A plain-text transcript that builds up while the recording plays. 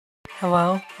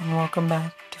Hello and welcome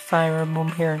back to Fire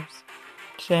Emblem Heroes.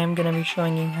 Today I'm going to be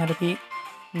showing you how to beat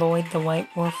Lloyd the White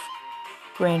Wolf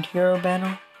Grand Hero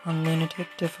Battle on Lunatic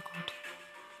difficulty.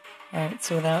 Alright,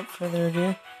 so without further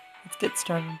ado, let's get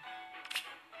started.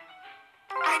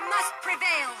 I must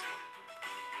prevail!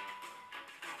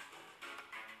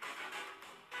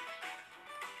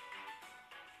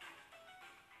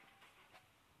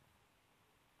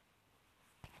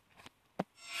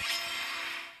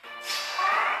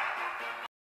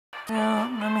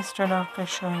 Now, let me start off by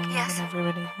showing you what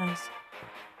everybody has.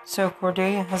 So,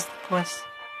 Cordelia has the plus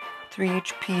 3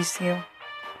 HP seal,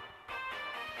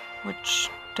 which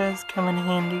does come in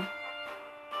handy.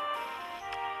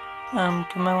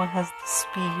 Camilla has the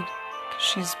speed, because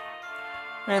she's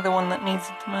really the one that needs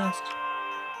it the most.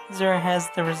 Zora has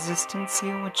the resistance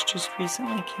seal, which just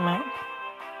recently came out.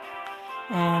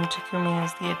 And Takumi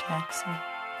has the attack seal.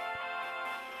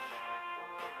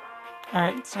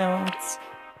 Alright, so let's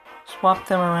swap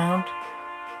them around.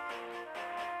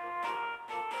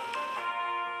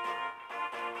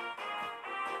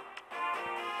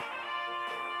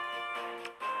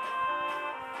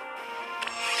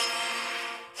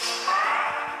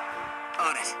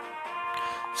 On it.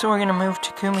 So we're gonna move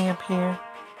Takumi up here.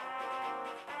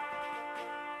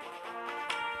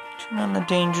 Turn on the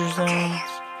danger zones.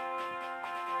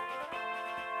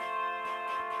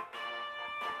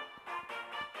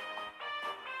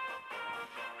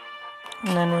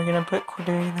 And then we're gonna put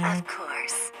Cordelia there. Of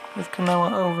course. With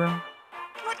Camilla over.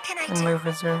 What can I And do? move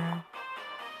Azura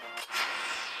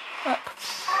up.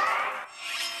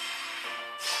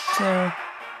 So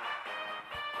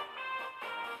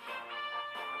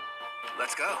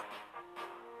Let's go.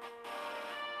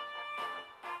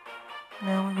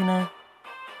 now we're gonna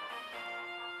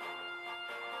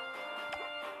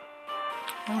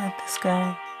highlight this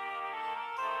guy.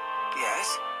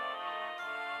 Yes?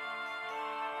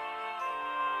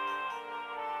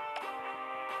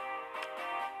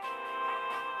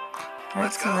 Alright,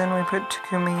 Let's so go. then we put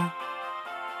Takumi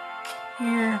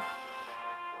here.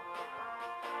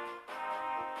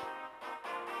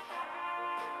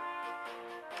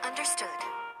 Understood.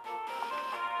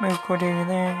 Move Cordelia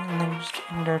there, and then just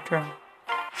end our turn.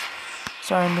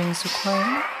 Sorry I'm being so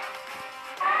quiet.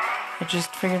 I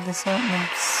just figured this out and I'm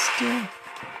still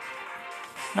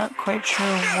not quite sure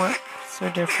what's so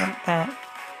different that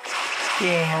the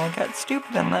AI got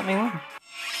stupid and let me win.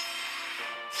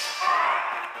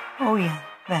 Oh yeah,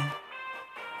 that.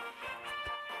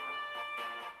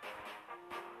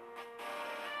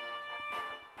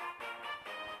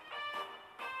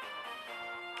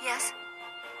 Yes?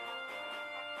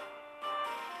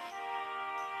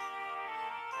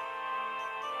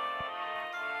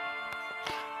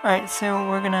 Alright, so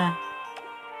we're gonna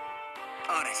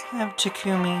On it. have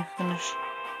Takumi finish.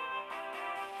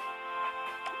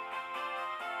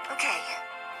 Okay.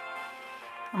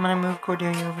 I'm gonna move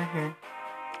Cordelia over here.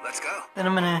 Let's go. Then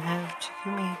I'm gonna have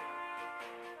Takumi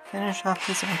finish off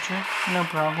this archer, no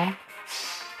problem.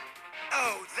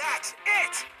 Oh, that's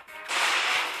it!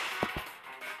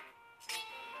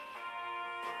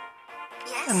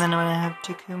 Yes? And then I'm gonna have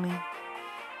Takumi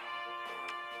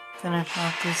finish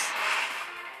off this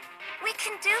we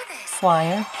can do this.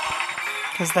 flyer,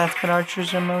 because that's what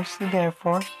archers are mostly there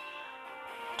for,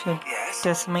 to Yes?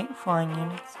 decimate flying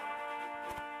units.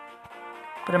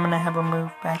 But I'm gonna have her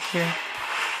move back here.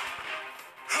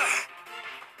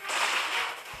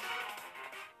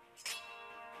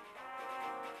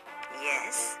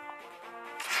 Yes?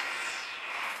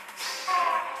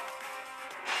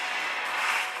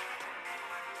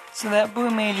 So that blue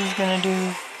mage is gonna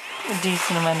do a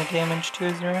decent amount of damage to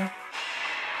Azura,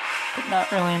 but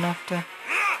not really enough to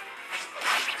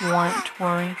warrant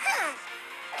worry.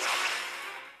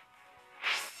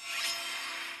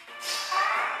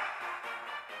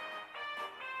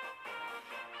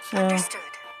 So Understood.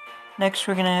 next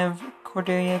we're gonna have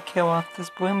Cordelia kill off this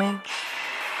blue mage.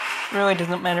 Really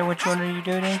doesn't matter which order you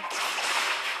do it in.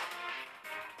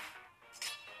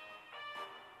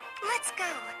 Let's go.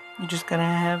 You just gotta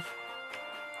have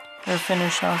her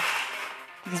finish off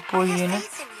these blue I have units.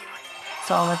 faith in you.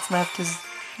 So all that's left is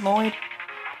Lloyd,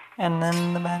 and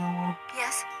then the battle will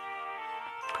Yes?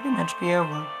 pretty much be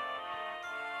over.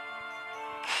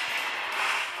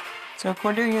 So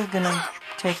Cordelia's gonna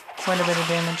take quite a bit of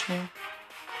damage here,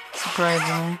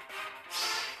 surprisingly.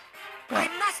 I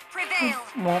But must prevail.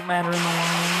 it won't matter in the long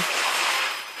run.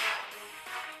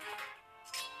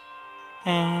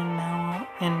 And now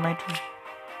I'll end my turn.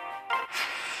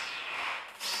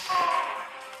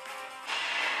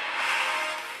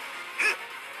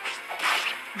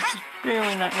 Which is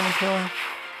barely not gonna kill her.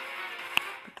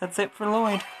 But that's it for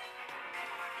Lloyd.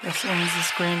 This ends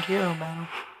this grand hero battle.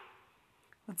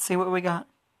 Let's see what we got.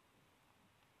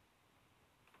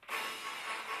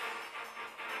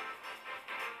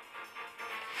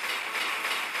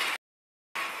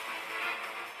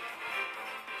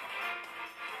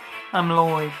 I'm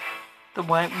Lloyd, the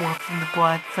White Wolf of the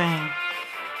Black Fang.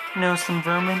 Know some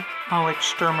vermin? I'll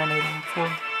exterminate them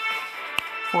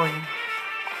for you.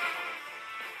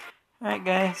 Alright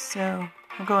guys, so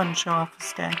I'll go ahead and show off the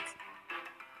stats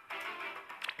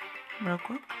real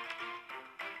quick.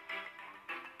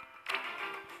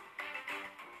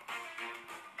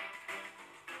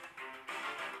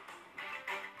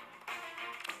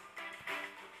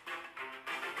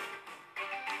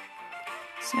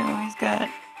 So he's got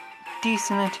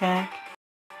decent attack.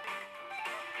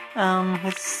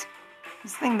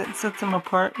 His thing that sets him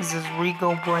apart is his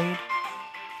regal blade.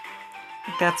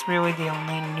 That's really the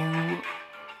only new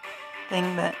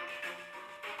thing that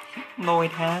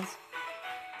Lloyd has.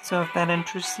 So if that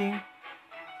interests you,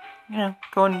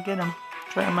 go ahead and get him.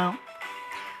 Try him out.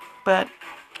 But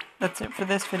that's it for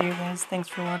this video, guys. Thanks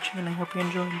for watching, and I hope you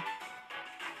enjoyed.